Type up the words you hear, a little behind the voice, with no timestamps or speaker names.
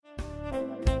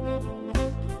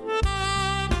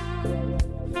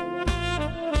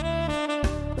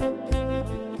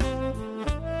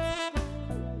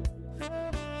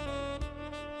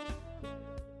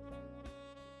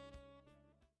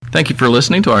Thank you for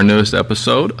listening to our newest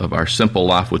episode of our Simple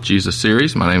Life with Jesus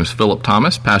series. My name is Philip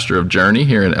Thomas, pastor of Journey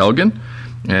here in Elgin,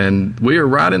 and we are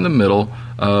right in the middle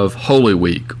of Holy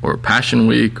Week or Passion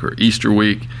Week or Easter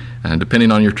Week. And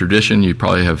depending on your tradition, you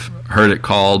probably have heard it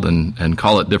called and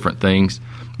call it different things.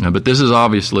 But this is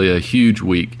obviously a huge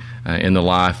week in the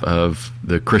life of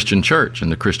the Christian church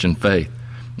and the Christian faith.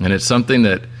 And it's something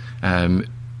that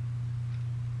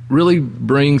really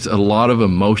brings a lot of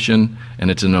emotion, and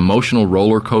it's an emotional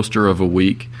roller coaster of a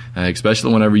week,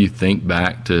 especially whenever you think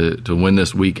back to when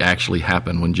this week actually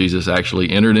happened, when Jesus actually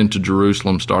entered into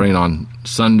Jerusalem starting on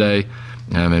Sunday,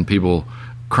 and people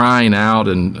crying out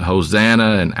and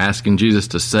Hosanna and asking Jesus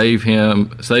to save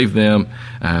them,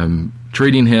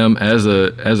 treating him as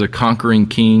a conquering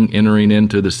king entering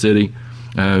into the city,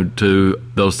 to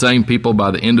those same people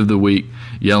by the end of the week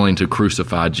yelling to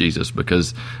crucify Jesus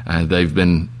because they've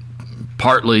been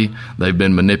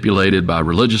manipulated by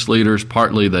religious leaders,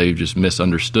 partly they've just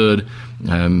misunderstood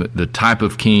the type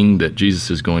of king that Jesus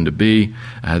is going to be.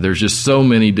 There's just so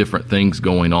many different things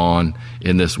going on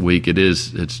in this week.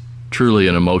 It's truly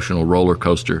an emotional roller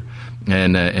coaster.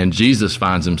 And Jesus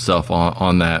finds himself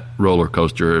on that roller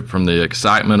coaster, from the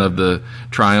excitement of the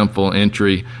triumphal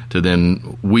entry to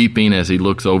then weeping as he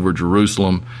looks over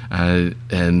Jerusalem,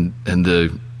 and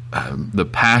the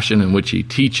passion in which he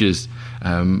teaches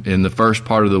in the first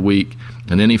part of the week.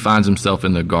 And then he finds himself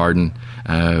in the garden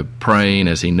praying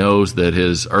as he knows that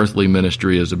his earthly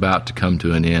ministry is about to come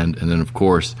to an end. And then, of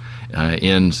course,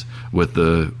 ends with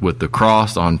the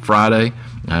cross on Friday,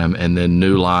 and then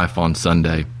new life on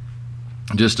Sunday.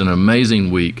 Just an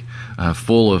amazing week,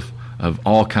 full of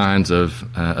all kinds of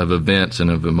events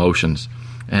and of emotions.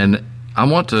 And I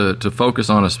want to focus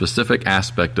on a specific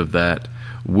aspect of that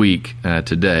week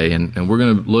today, and we're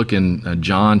going to look in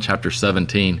John chapter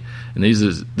 17, and this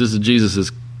is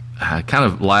Jesus' kind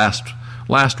of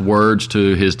last words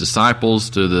to his disciples,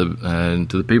 to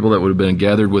the people that would have been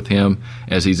gathered with him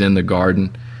as he's in the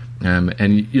garden.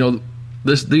 And you know,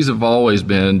 these have always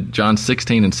been, John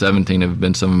 16 and 17 have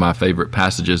been some of my favorite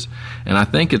passages, and I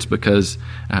think it's because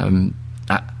I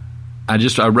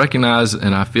recognize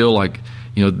and I feel like,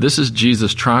 you know, this is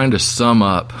Jesus trying to sum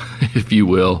up, if you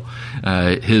will,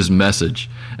 his message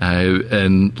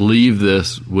and leave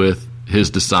this with his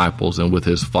disciples and with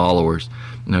his followers.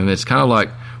 And it's kind of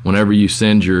like whenever you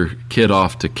send your kid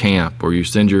off to camp, or you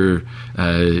send your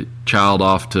child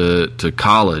off to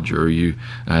college, or you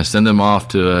send them off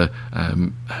to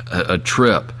a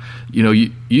trip. You know,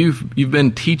 you've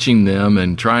been teaching them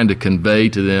and trying to convey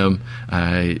to them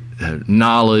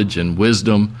knowledge and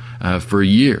wisdom for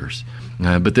years.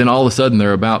 But then all of a sudden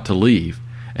they're about to leave.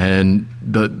 And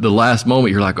the last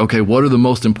moment you're like, okay, what are the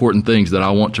most important things that I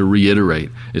want to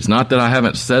reiterate? It's not that I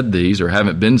haven't said these or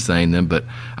haven't been saying them, but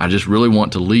I just really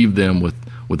want to leave them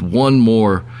with one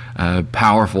more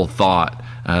powerful thought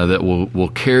that will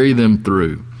carry them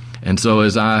through. And so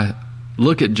as I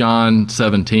look at John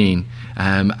 17,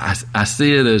 I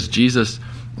see it as Jesus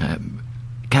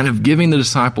kind of giving the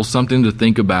disciples something to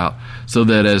think about, so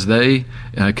that as they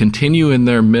continue in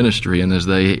their ministry and as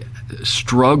they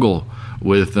struggle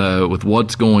with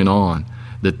what's going on,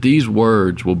 that these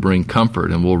words will bring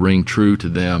comfort and will ring true to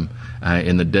them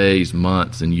in the days,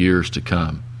 months, and years to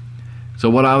come. So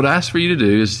what I would ask for you to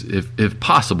do is, if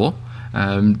possible,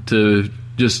 to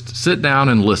just sit down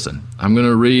and listen. I'm going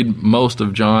to read most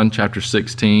of John chapter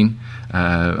 16,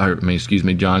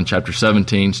 John chapter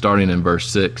 17, starting in verse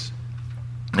 6.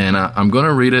 And I'm going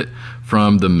to read it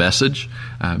from the Message.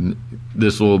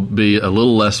 This will be a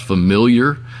little less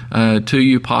familiar to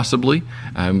you, possibly,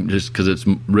 just because it's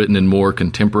written in more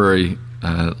contemporary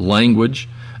language.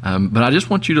 But I just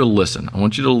want you to listen. I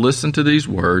want you to listen to these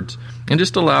words and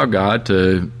just allow God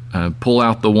to pull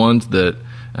out the ones that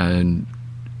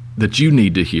you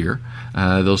need to hear,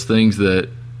 those things that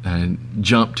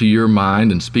jump to your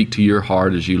mind and speak to your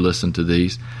heart as you listen to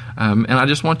these. And I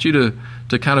just want you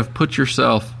to kind of put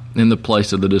yourself in the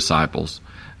place of the disciples,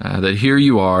 that here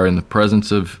you are in the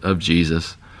presence of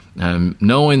Jesus,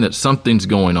 knowing that something's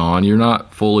going on. You're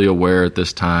not fully aware at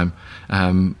this time,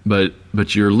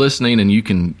 but you're listening, and you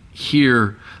can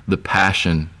hear the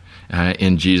passion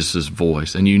in Jesus'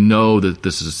 voice, and you know that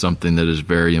this is something that is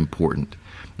very important.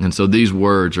 And so these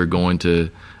words are going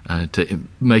to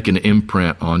make an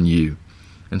imprint on you.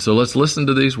 And so let's listen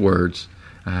to these words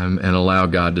and allow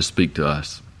God to speak to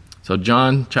us. So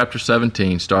John chapter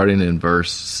 17, starting in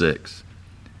verse 6.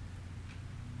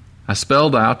 I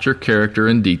spelled out your character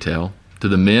in detail to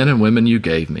the men and women you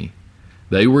gave me.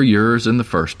 They were yours in the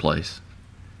first place.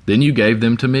 Then you gave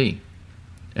them to me,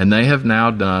 and they have now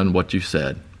done what you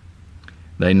said.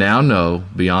 They now know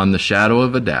beyond the shadow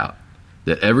of a doubt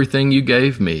that everything you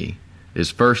gave me is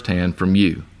firsthand from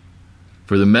you.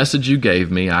 For the message you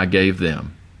gave me, I gave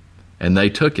them, and they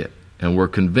took it and were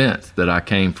convinced that I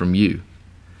came from you.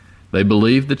 They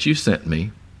believed that you sent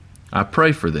me. I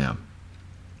pray for them.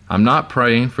 I'm not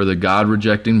praying for the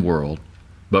God-rejecting world,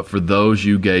 but for those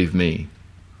you gave me.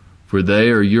 For they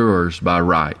are yours by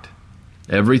right.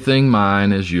 Everything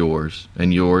mine is yours,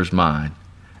 and yours mine,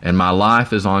 and my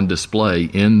life is on display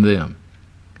in them.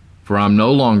 For I'm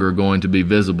no longer going to be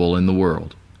visible in the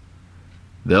world.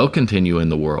 They'll continue in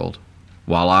the world,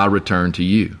 while I return to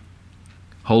you.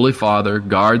 Holy Father,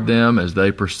 guard them as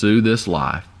they pursue this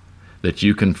life that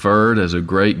you conferred as a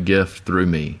great gift through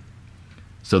me,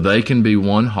 so they can be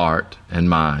one heart and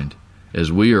mind,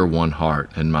 as we are one heart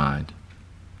and mind.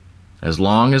 As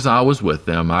long as I was with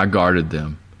them, I guarded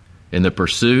them in the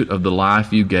pursuit of the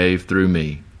life you gave through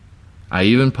me. I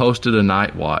even posted a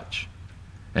night watch,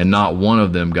 and not one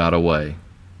of them got away,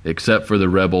 except for the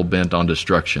rebel bent on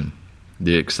destruction,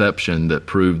 the exception that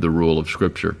proved the rule of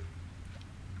Scripture.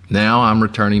 Now I'm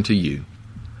returning to you.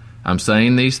 I'm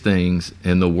saying these things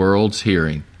in the world's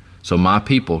hearing, so my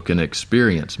people can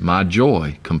experience my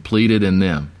joy completed in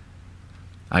them.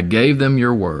 I gave them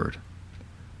your word.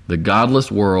 The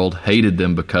godless world hated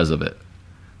them because of it,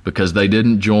 because they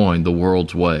didn't join the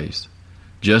world's ways,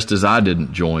 just as I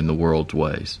didn't join the world's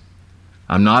ways.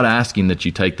 I'm not asking that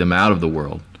you take them out of the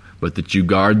world, but that you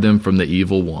guard them from the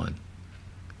evil one.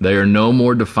 They are no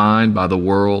more defined by the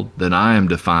world than I am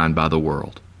defined by the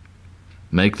world.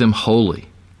 Make them holy,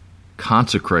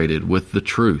 consecrated with the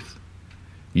truth.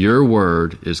 Your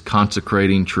word is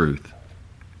consecrating truth.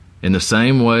 In the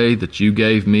same way that you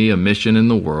gave me a mission in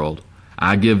the world,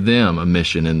 I give them a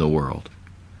mission in the world.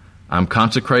 I'm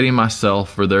consecrating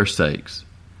myself for their sakes,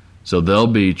 so they'll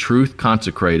be truth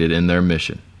consecrated in their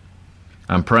mission.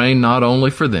 I'm praying not only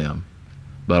for them,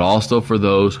 but also for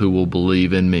those who will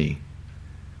believe in me,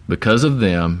 because of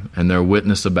them and their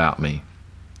witness about me.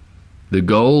 The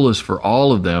goal is for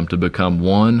all of them to become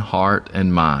one heart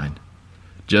and mind,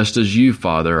 just as you,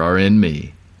 Father, are in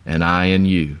me and I in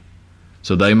you,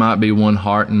 so they might be one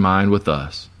heart and mind with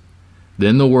us.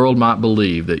 Then the world might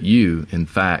believe that you, in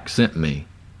fact, sent me.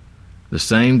 The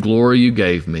same glory you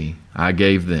gave me, I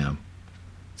gave them,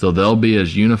 so they'll be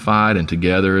as unified and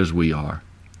together as we are,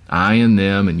 I in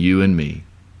them and you in me.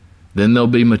 Then they'll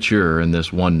be mature in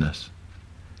this oneness,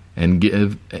 and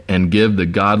give the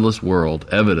godless world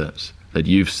evidence that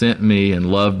you've sent me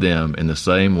and loved them in the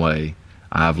same way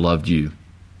I've loved you.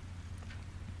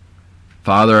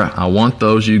 Father, I want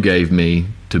those you gave me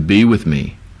to be with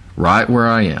me right where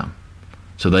I am,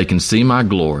 so they can see my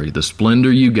glory, the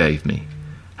splendor you gave me,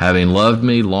 having loved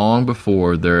me long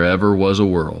before there ever was a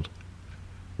world.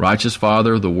 Righteous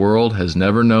Father, the world has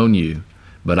never known you,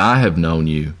 but I have known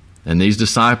you, and these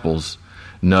disciples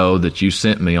know that you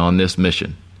sent me on this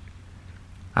mission.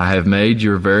 I have made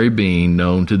your very being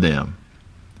known to them,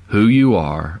 who you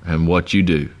are and what you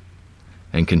do,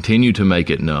 and continue to make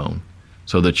it known,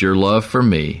 so that your love for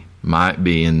me might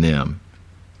be in them,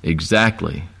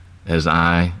 exactly as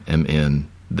I am in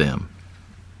them.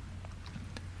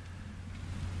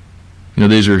 You know,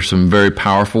 these are some very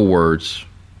powerful words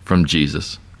from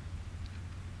Jesus,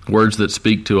 words that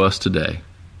speak to us today.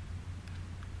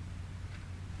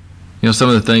 You know, some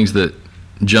of the things that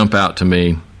jump out to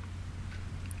me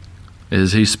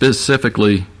is he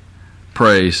specifically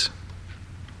prays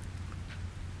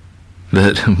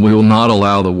that we will not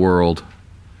allow the world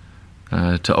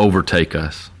to overtake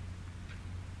us.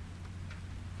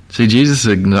 See, Jesus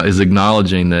is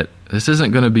acknowledging that this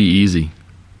isn't going to be easy.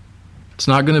 It's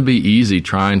not going to be easy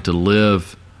trying to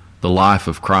live the life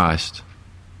of Christ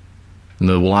and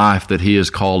the life that he has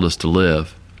called us to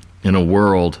live in a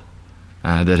world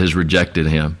that has rejected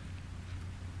him.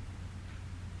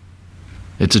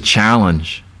 It's a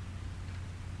challenge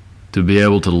to be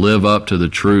able to live up to the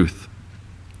truth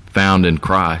found in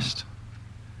Christ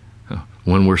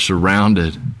when we're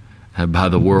surrounded by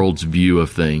the world's view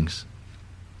of things.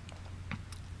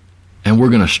 And we're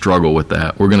going to struggle with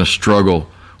that. We're going to struggle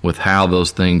with how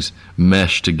those things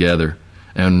mesh together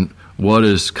and what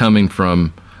is coming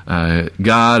from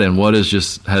God and what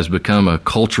has become a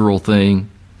cultural thing.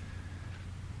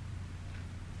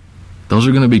 Those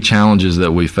are going to be challenges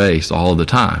that we face all the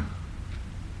time.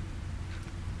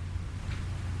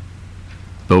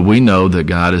 But we know that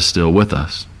God is still with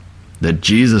us, that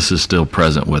Jesus is still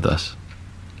present with us.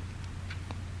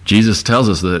 Jesus tells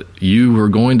us that you are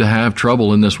going to have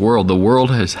trouble in this world. The world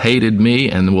has hated me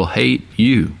and will hate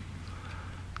you.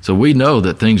 So we know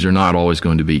that things are not always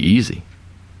going to be easy.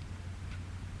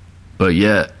 But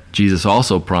yet, Jesus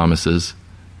also promises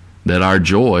that our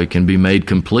joy can be made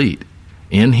complete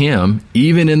in him,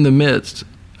 even in the midst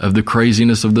of the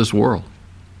craziness of this world.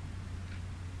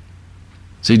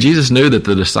 See, Jesus knew that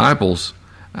the disciples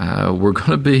were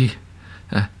going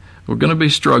to be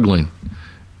struggling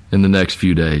in the next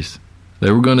few days.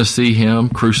 They were going to see him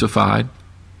crucified.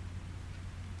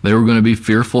 They were going to be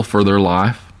fearful for their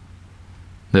life,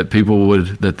 that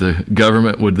the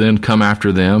government would then come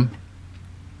after them.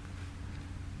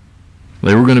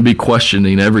 They were going to be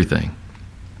questioning everything.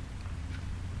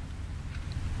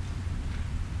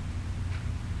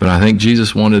 But I think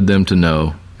Jesus wanted them to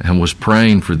know and was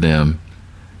praying for them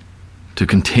to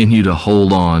continue to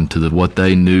hold on to what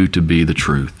they knew to be the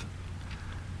truth.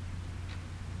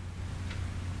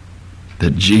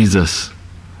 That Jesus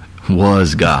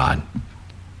was God.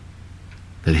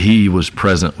 That he was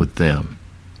present with them.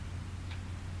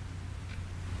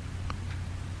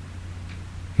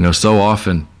 So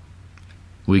often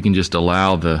we can just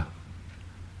allow the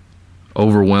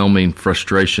overwhelming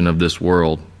frustration of this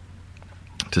world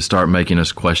to start making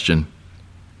us question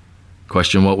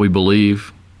what we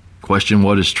believe, question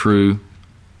what is true,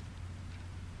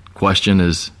 question,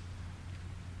 is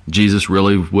Jesus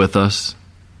really with us?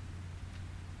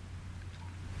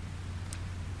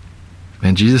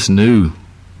 And Jesus knew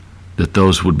that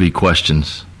those would be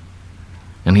questions.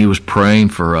 And he was praying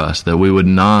for us that we would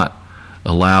not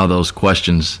allow those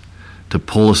questions to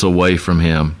pull us away from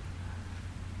him,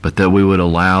 but that we would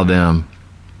allow them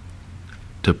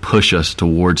to push us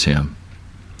towards him.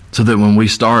 So that when we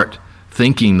start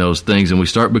thinking those things and we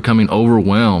start becoming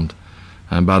overwhelmed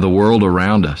by the world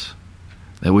around us,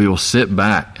 that we will sit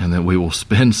back and that we will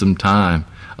spend some time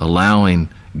allowing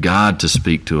God to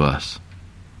speak to us.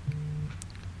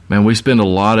 Man, we spend a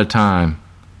lot of time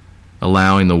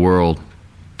allowing the world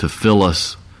to fill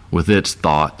us with its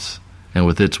thoughts and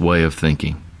with its way of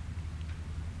thinking.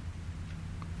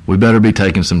 We better be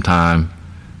taking some time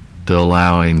to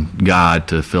allowing God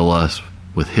to fill us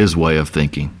with his way of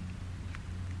thinking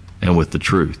and with the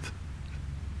truth.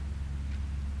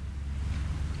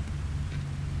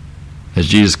 As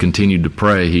Jesus continued to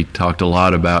pray, he talked a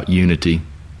lot about unity,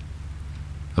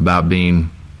 about being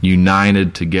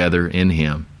united together in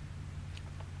him.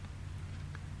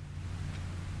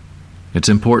 It's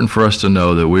important for us to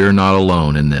know that we are not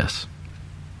alone in this,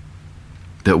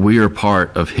 that we are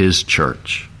part of his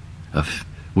church,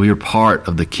 we are part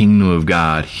of the kingdom of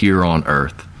God here on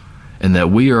earth, and that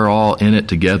we are all in it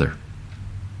together,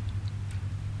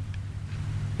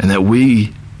 and that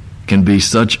we can be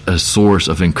such a source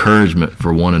of encouragement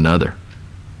for one another.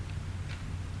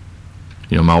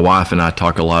 My wife and I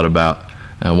talk a lot about,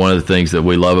 one of the things that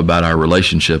we love about our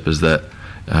relationship is that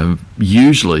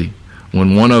usually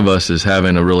when one of us is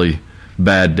having a really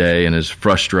bad day and is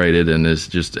frustrated and is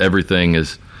just everything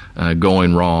is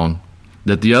going wrong,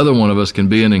 that the other one of us can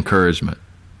be an encouragement,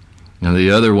 and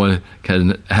the other one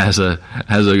has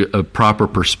a proper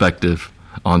perspective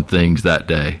on things that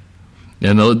day,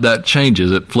 and that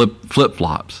changes. It flip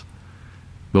flops,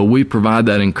 but we provide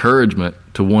that encouragement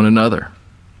to one another.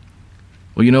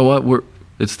 Well, you know what?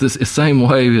 It's the same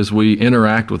way as we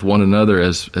interact with one another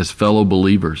as fellow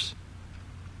believers.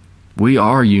 We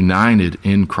are united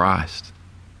in Christ.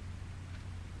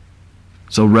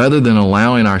 So rather than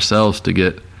allowing ourselves to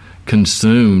get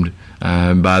consumed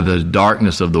by the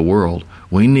darkness of the world,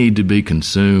 we need to be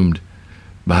consumed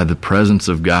by the presence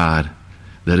of God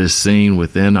that is seen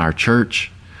within our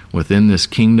church, within this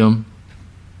kingdom.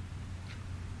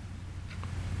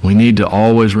 We need to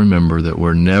always remember that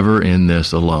we're never in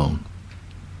this alone,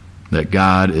 that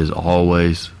God is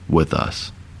always with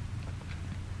us.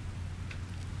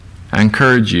 I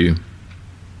encourage you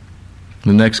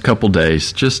the next couple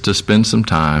days just to spend some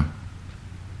time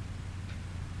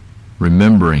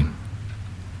remembering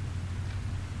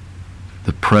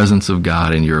the presence of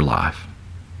God in your life.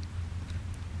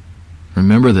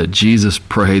 Remember that Jesus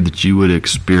prayed that you would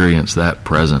experience that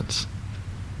presence.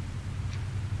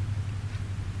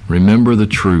 Remember the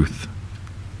truth.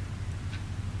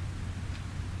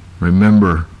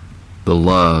 Remember the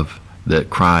love that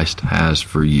Christ has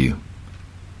for you.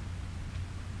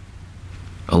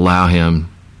 Allow him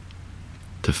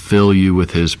to fill you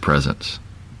with his presence.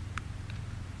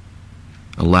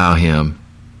 Allow him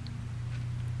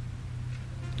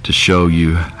to show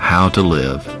you how to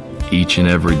live each and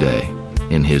every day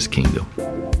in his kingdom.